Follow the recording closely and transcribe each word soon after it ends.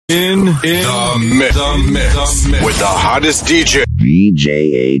In the mix with the hottest DJ.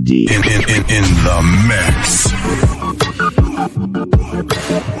 DJ AD. In the mix.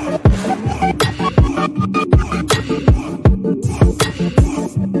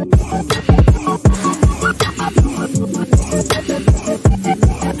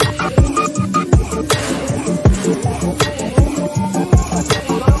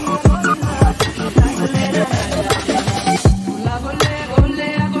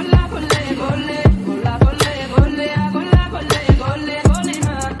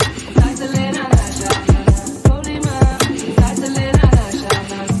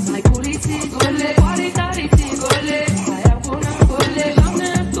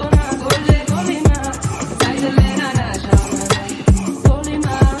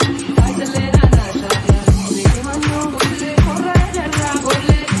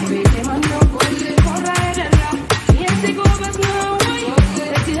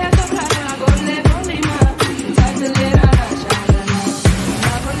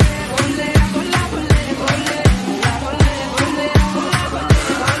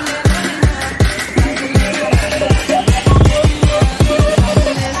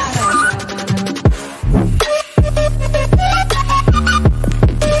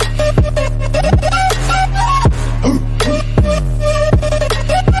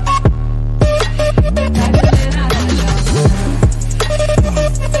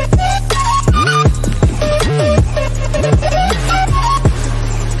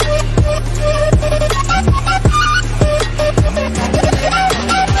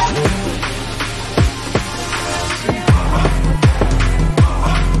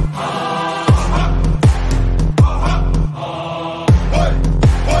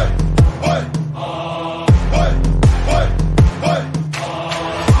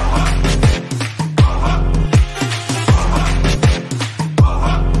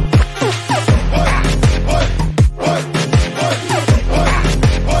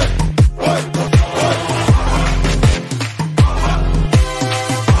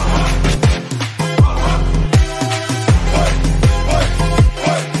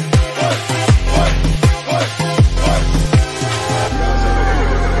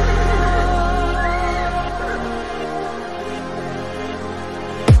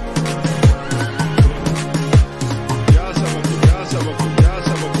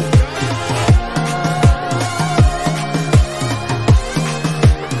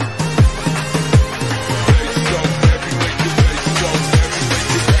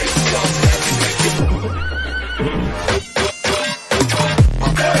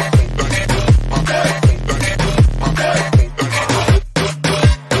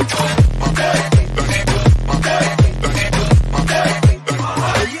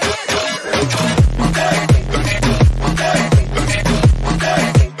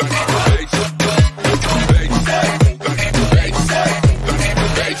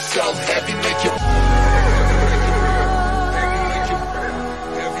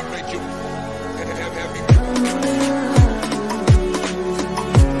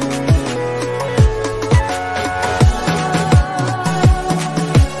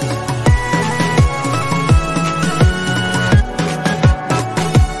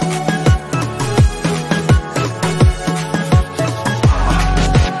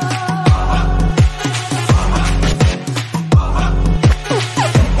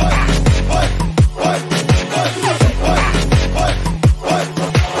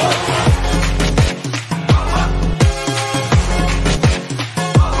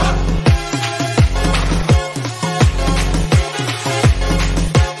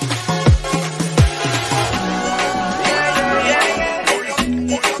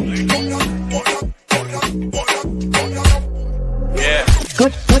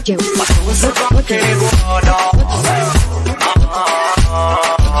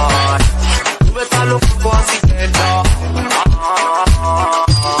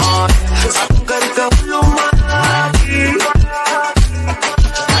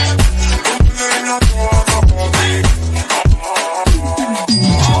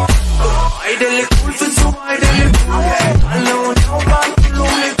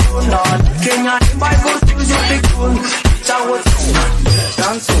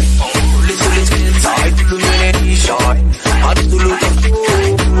 Dance,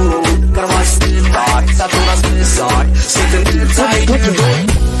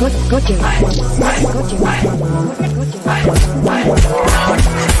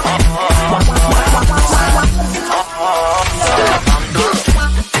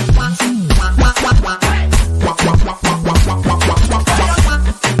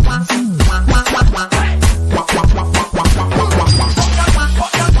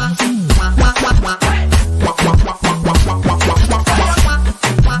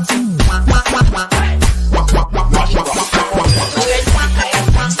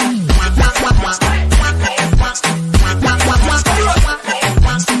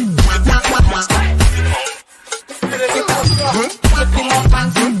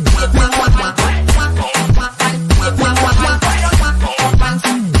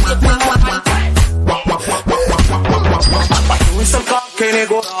 Yene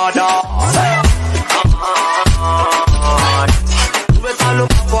gorada Betalo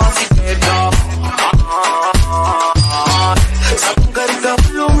kwasi keda Sakungarika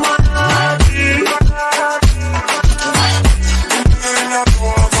ulumani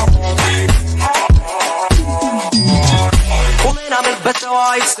Umena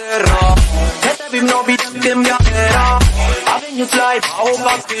melbetawa isera Ketabim no bidem ya era Avenue fly bao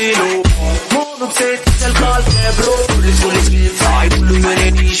kakilo Mono set sel kal kebro Pulis fly Tulu mene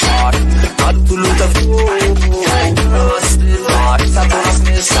nishar Adu tulu tafu Astilai Satoras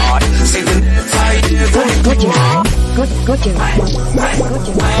mesar Seven side Gotcha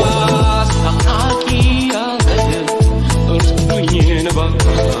Aki alem Ursuyin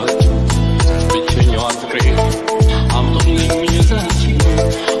bakar Bitchenyo atkri I'm only music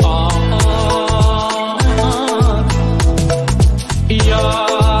Ya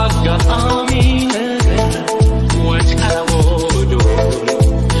got amine What kind of wood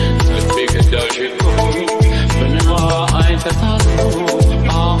Big dash it Benwa I tatalu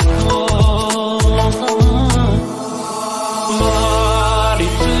Mari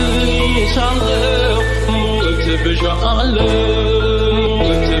tishale Multibishale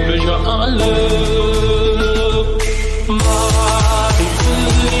Multibishale Mari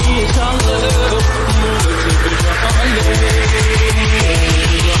tishale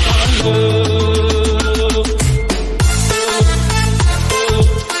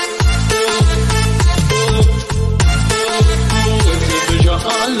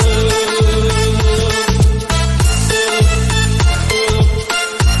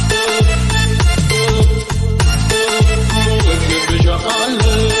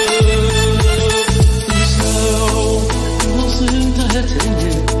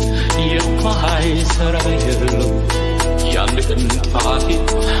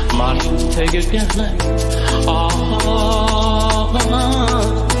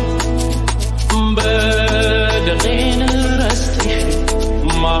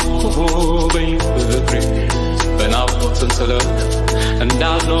And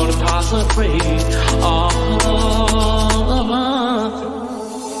I know the pass afraid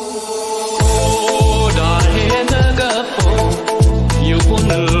You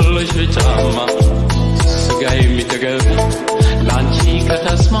wanna shama Sgai mi tagad Lanchi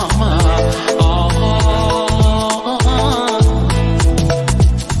katas mama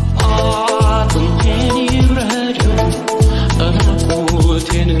Tunteni radio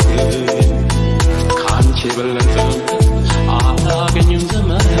Anakutin Kanchi balantan Aganyum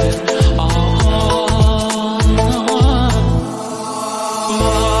zaman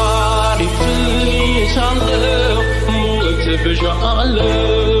Mari please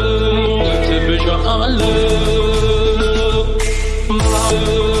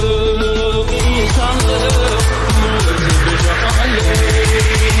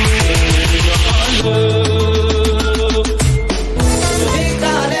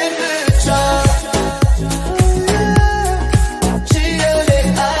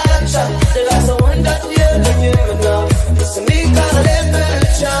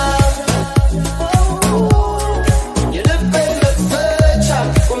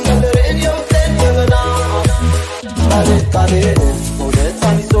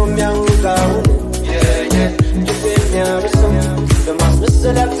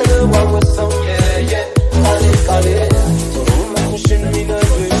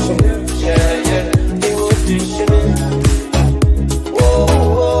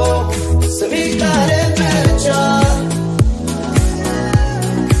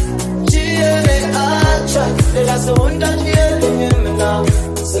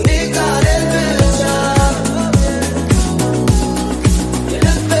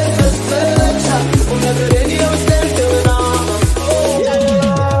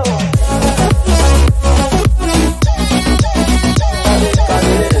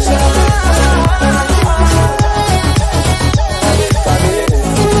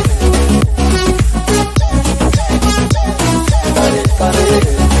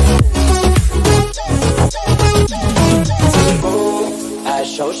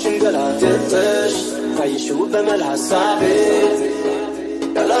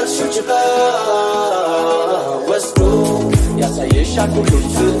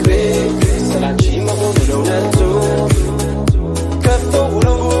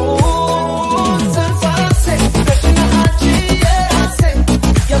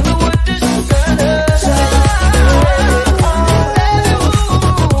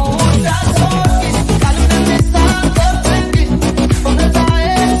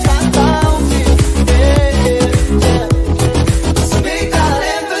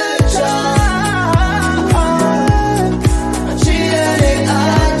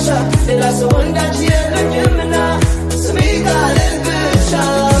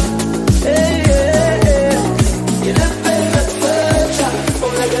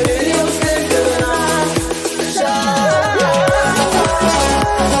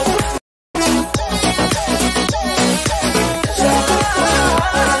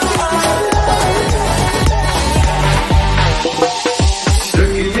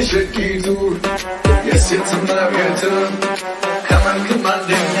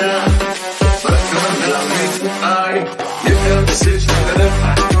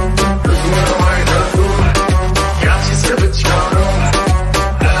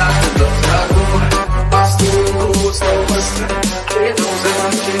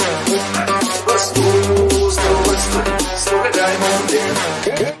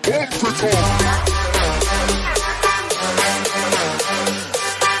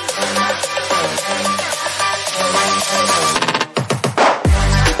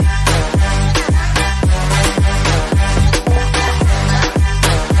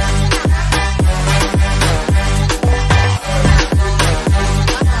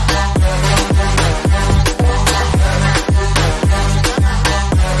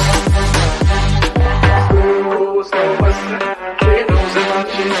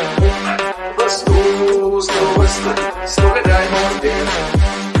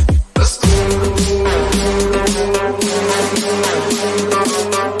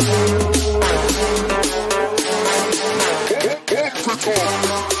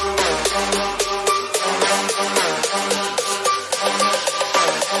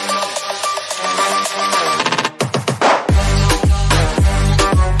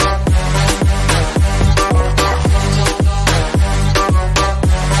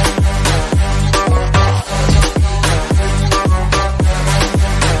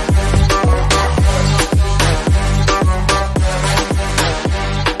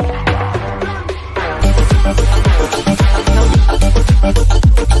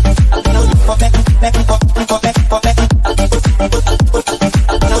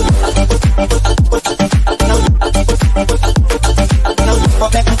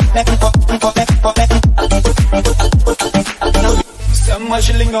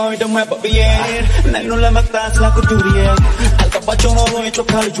Going to my baby, and I know let my class like a duty. I'll go back on all the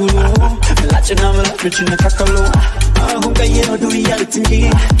college. Latching on the kitchen, a cacalo. Who can you do reality?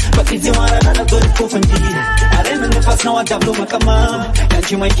 But it's the one that I'm going to go from here. I didn't know fast now I got my come on.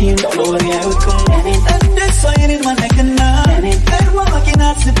 And you might king all over the outcome. And this I ain't my neck and now. And one I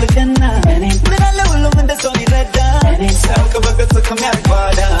cannot sleep again now. And I love and that's all you read down. And it's how come I got to come out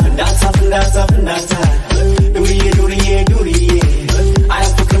of that's up and that's up and that's up. Do it. I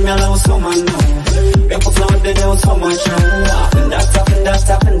have to come out so much now. People flow they know so much now.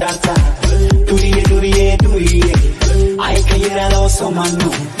 Up and that's up. Do it. I can hear that so much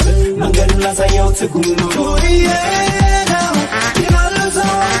now. Mangaru la sayo to go. Do it now. You know so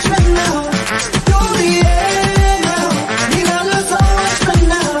much now. Do it now. You know so much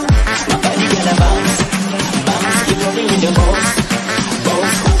now. My body get a bounce, keep moving in the boat.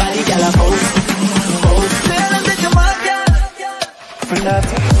 My body get a bounce.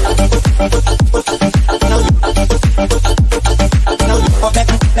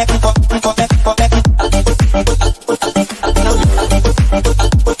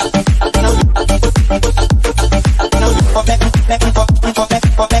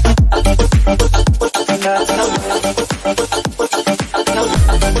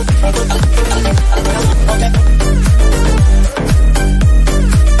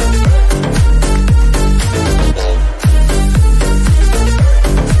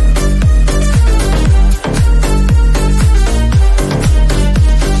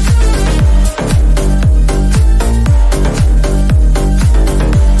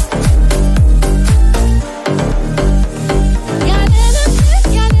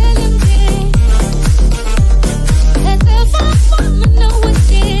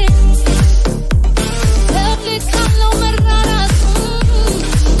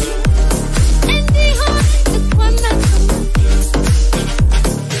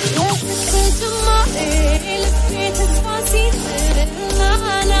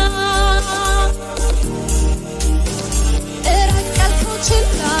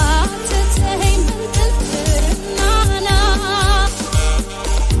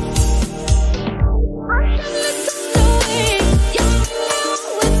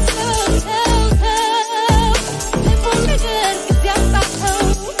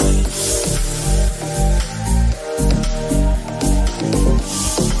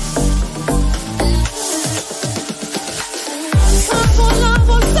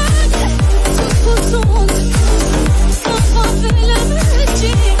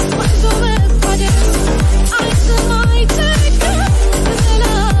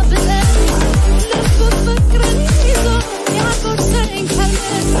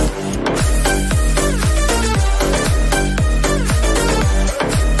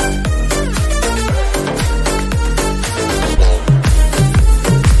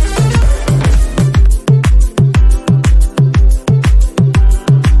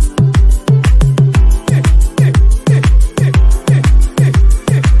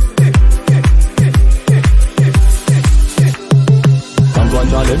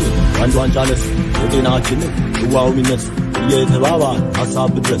 አንድ ዋንጫ ነስ የጤናችን ጽዋው ሚነስ እየተባባል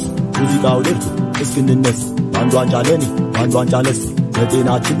ሐሳብ ድረስ ሙዚቃው ደርሶ እስክንነስ አንድ ዋንጫ ለኔ አንድ ዋንጫ ነስ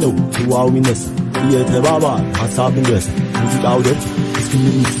የጤናችን ነው ጽዋው ሚነስ እየተባባል ሐሳብ ድረስ ሙዚቃው ደርሶ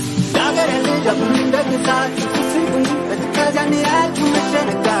እስክንነስ ያገሬ ልጅ እንደግሳት በተካዛን ያልኩ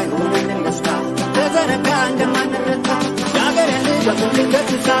መሸነጋይ ወንነስታ ተዘረጋ እንደማንረታ ያገሬ ልጅ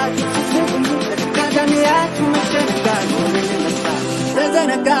እንደግሳት በተካዛን ያልኩ መሸነጋይ ወንነስታ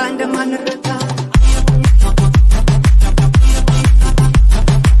ተዘረጋ እንደማንረታ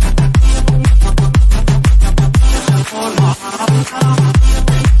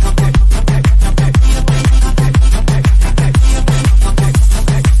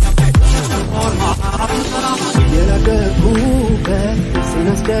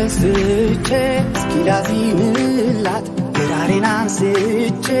skilazilat gerarenan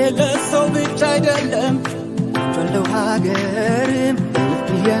siche leso bicha አይደለም ወለው ሀገርም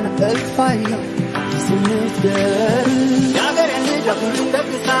ልብየን ተልፋይ ስንትገር ያገር ልጅ አሁን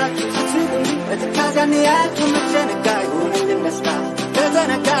እንደግሳት በተካዛን ያልኩ መሸነጋይ ወንነስታ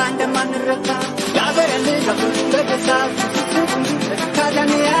ተዘነጋ እንደማንረታ ያገር ልጅ አሁን እንደግሳት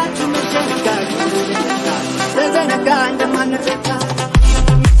በተካዛን ያልኩ መሸነጋይ ወንነስታ ተዘነጋ እንደማንረታ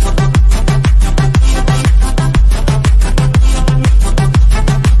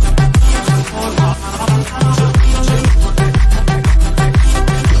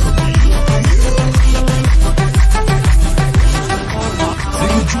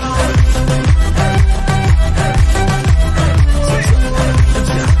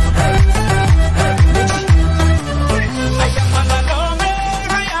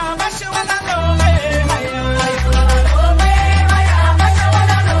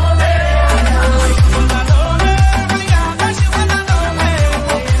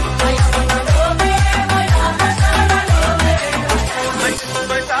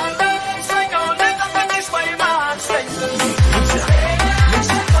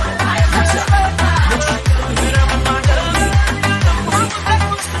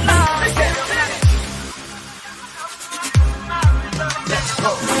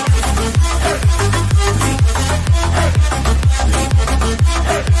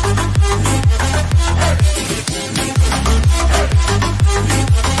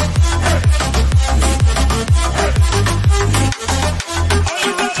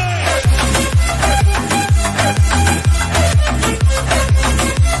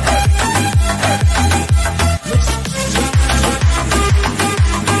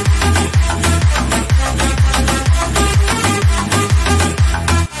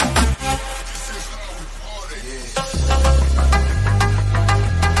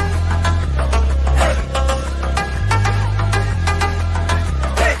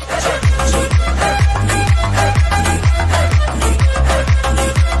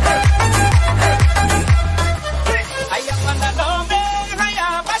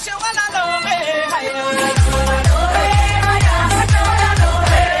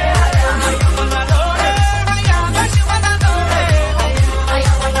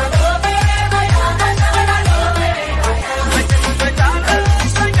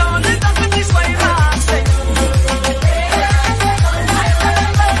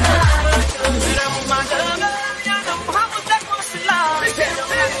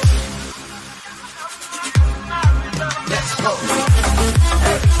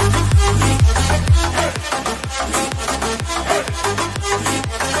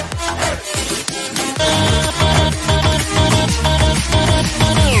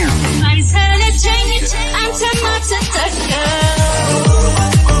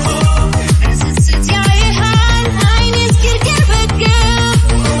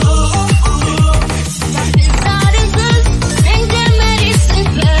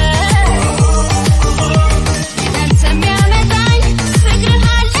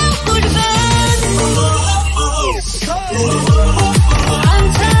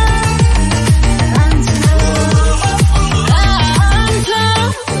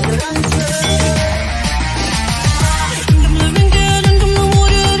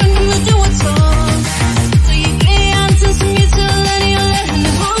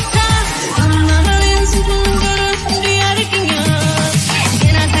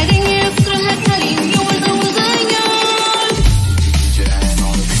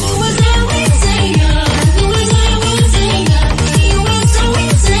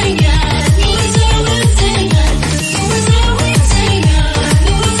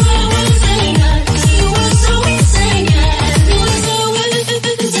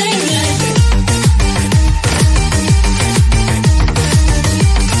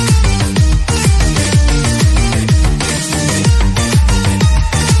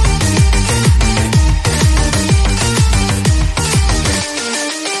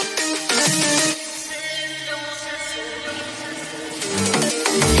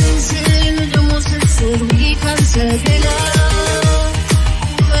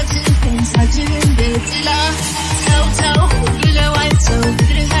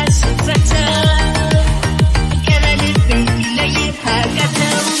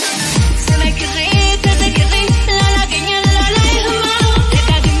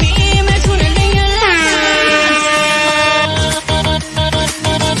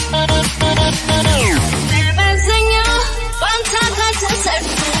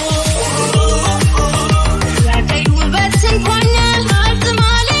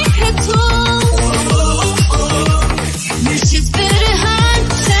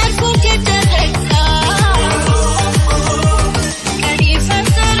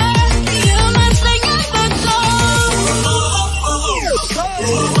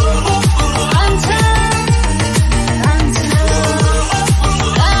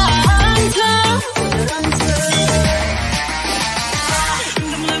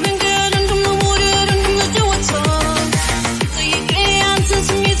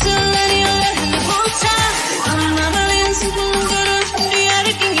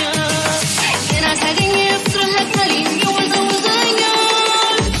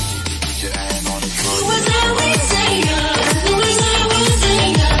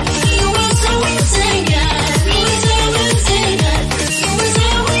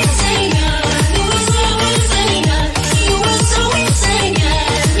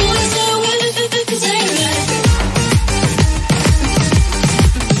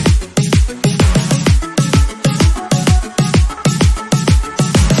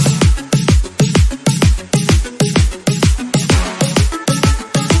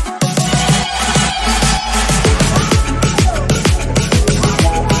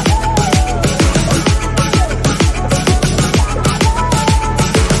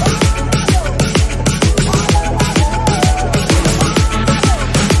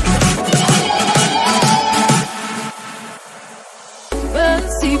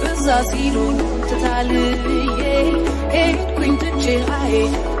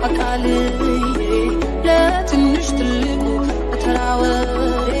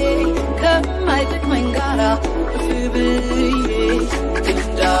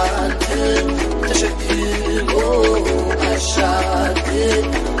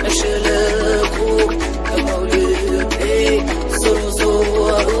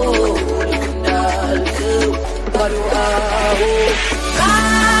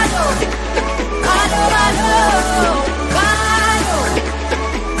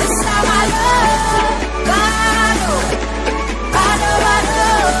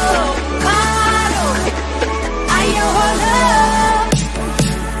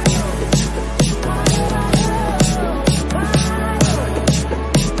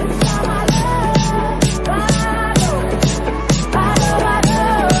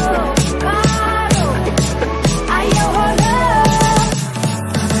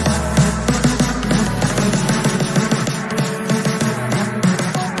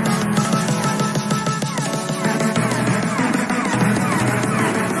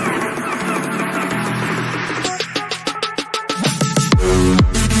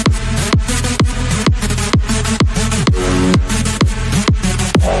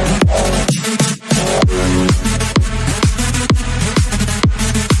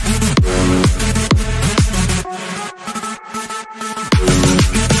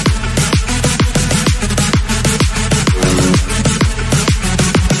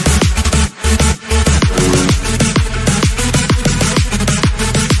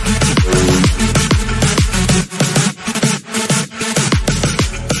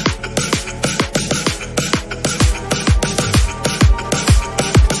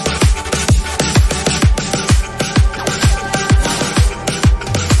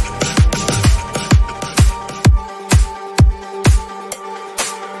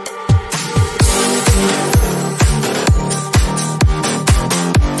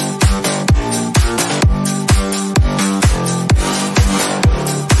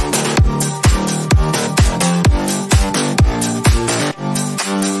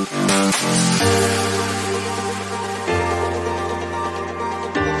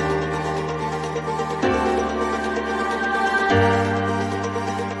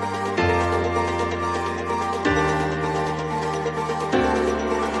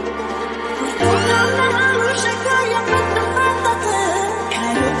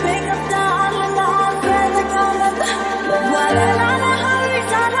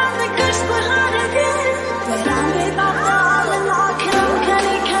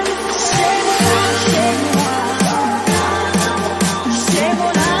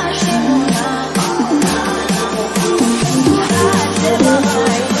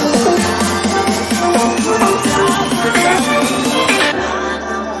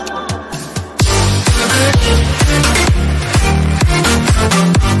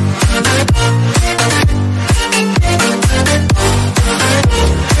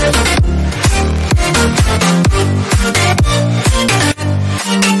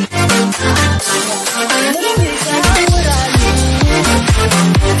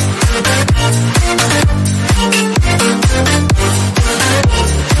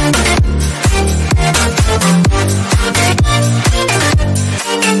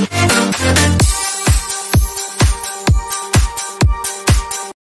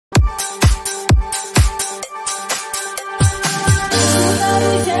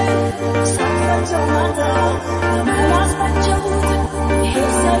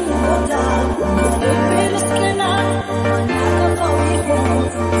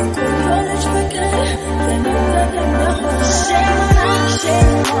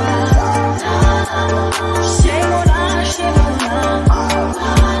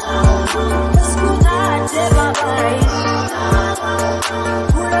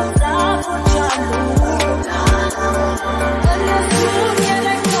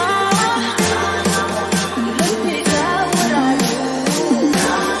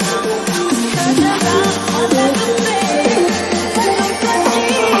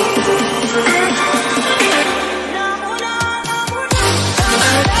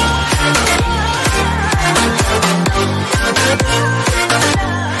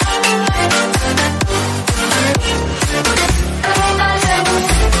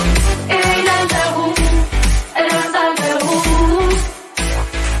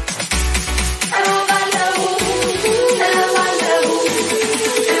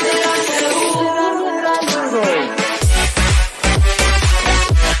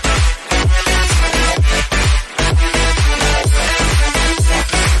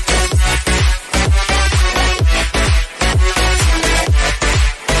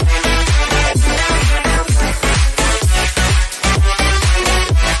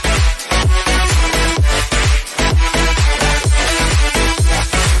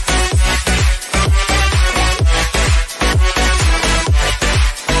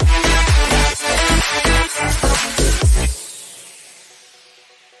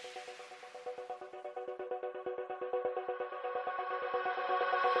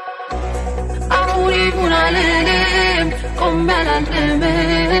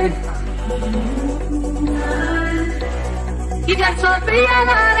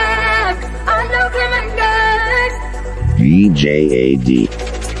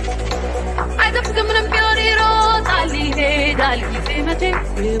BJAD.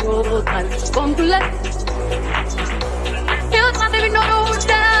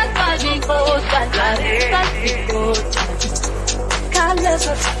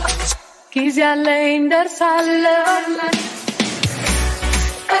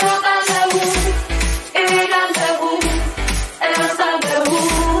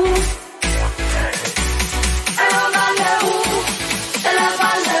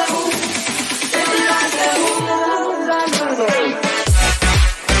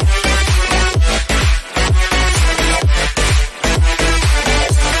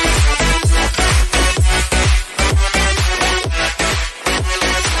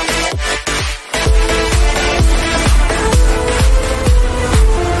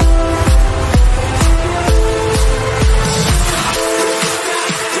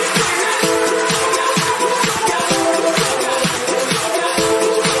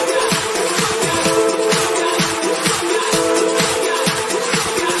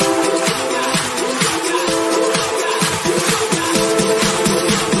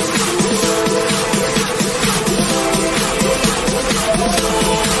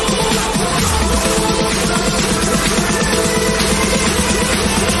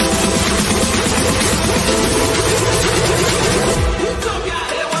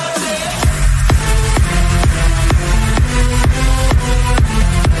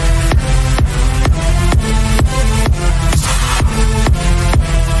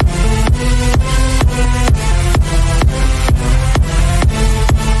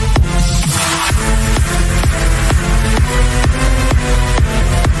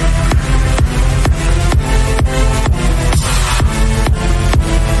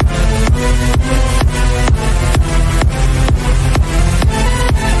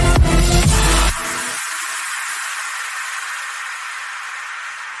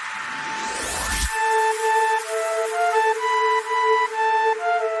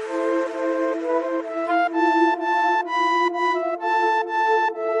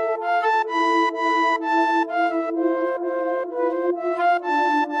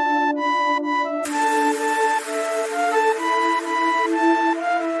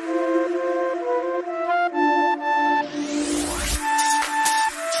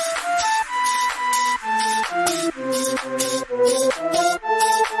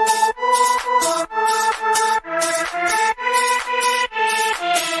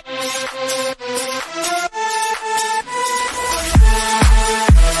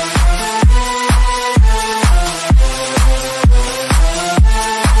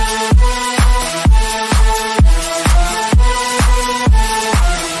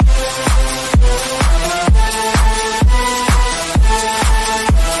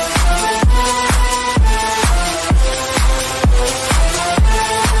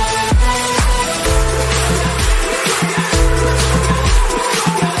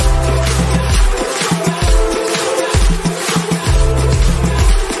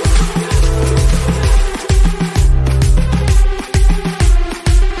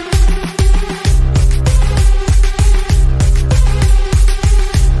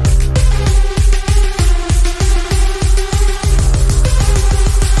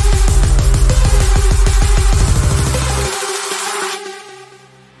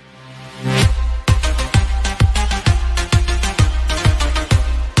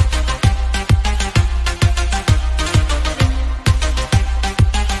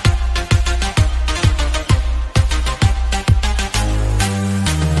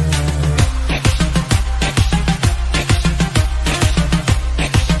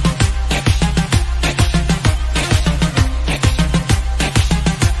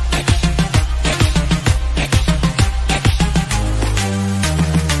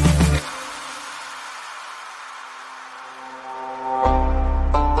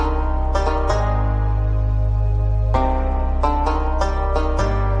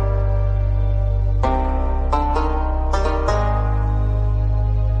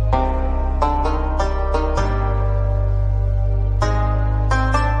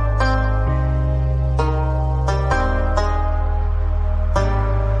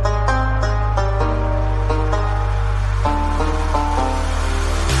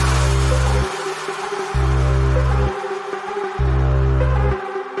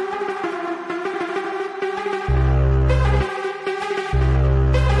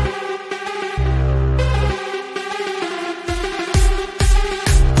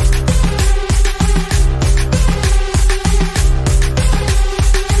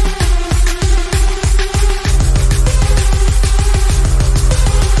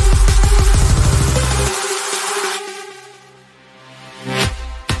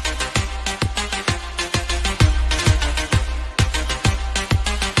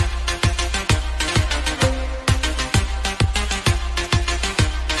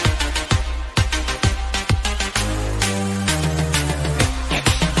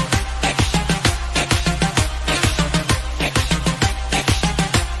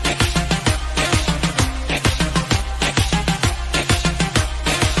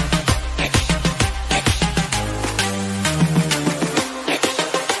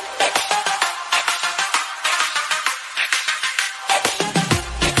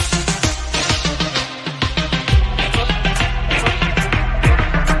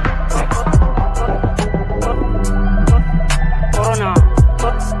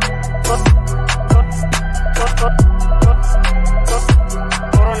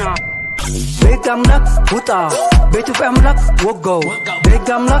 ውጣ በኢትዮጵያ አምላክ ወጋው በሕግ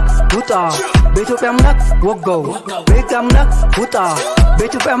አምላክ ውጣ በኢትዮጵያ አምላክ ወጋው በሕግ አምላክ ውጣ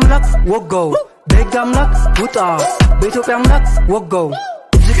በኢትዮጵያ አምላክ ወጋው በሕግ አምላክ ውጣ በኢትዮጵያ አምላክ ወጋው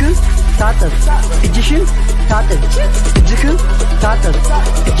እጅህን ታጠብ እጅሽን ታጠብ እጅህን ታጠብ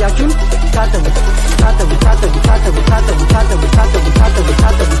እጃችሁን ታጠብ ታጠብ ታጠብ ታጠብ ታጠብ ታጠብ ታጠብ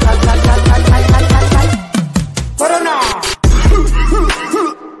ታጠብ ታጠብ ታጠብ ኮሮና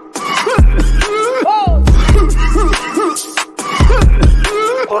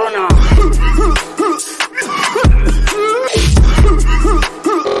ኮሮና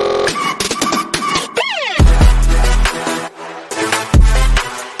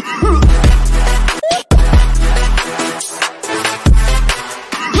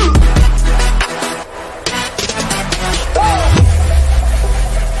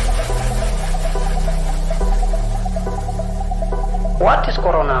What is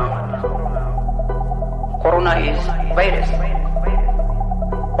corona? Corona is virus.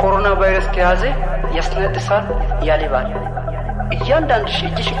 Corona virus ከያዘ ያስነጥሳል ያልባል እያንዳንድሽ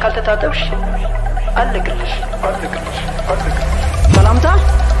እጅሽ ካልተታጠብሽ አለቅልሽ ሰላምታ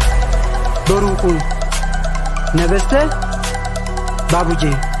በሩቁ ነበስተ ባቡጄ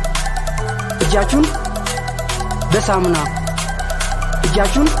እጃችሁን በሳሙና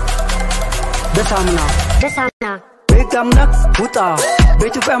በሕግ አምላክ ውጣ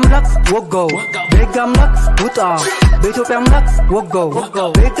በኢትዮጵያ አምላክ ወጋው በሕግ አምላክ ውጣ በኢትዮጵያ አምላክ ወጋው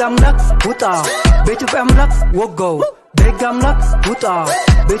በሕግ አምላክ ውጣ በኢትዮጵያ አምላክ ወጋው በሕግ አምላክ ውጣ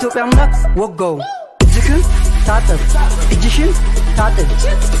በኢትዮጵያ አምላክ ወጋው እጅህን ታጠብ እጅሽን ታጠብ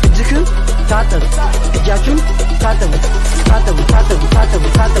እጅህን ታጠብ እጃችሁን ታጠብ ታጠብ ታጠብ ታጠብ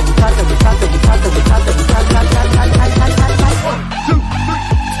ታጠብ ታጠብ ታጠብ ታጠብ ታጠብ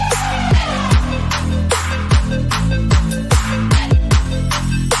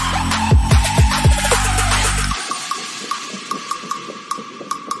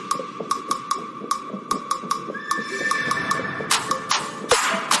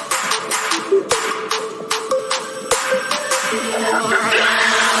Yeah.